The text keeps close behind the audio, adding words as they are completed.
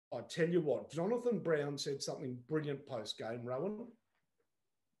I tell you what, Jonathan Brown said something brilliant post-game, Rowan.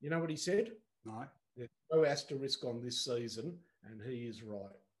 You know what he said? No. There's no asterisk on this season, and he is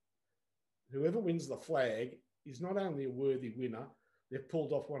right. Whoever wins the flag is not only a worthy winner, they've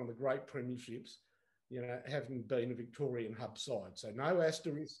pulled off one of the great premierships, having been a Victorian hub side. So no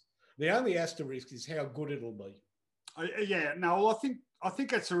asterisk. The only asterisk is how good it'll be. Yeah, no, well, I think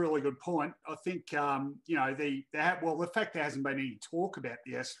that's a really good point. I think the fact there hasn't been any talk about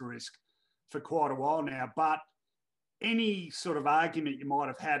the asterisk for quite a while now, but any sort of argument you might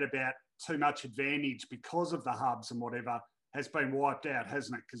have had about too much advantage because of the hubs and whatever has been wiped out,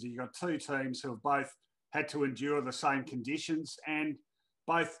 hasn't it? Because you've got two teams who have both had to endure the same conditions and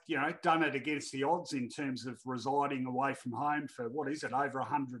both, done it against the odds in terms of residing away from home for, over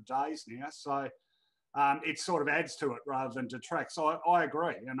 100 days now. So it sort of adds to it rather than detracts. So I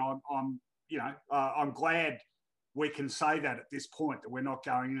agree. And I'm glad we can say that at this point, that we're not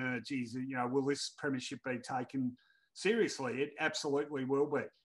going, will this premiership be taken seriously? It absolutely will be.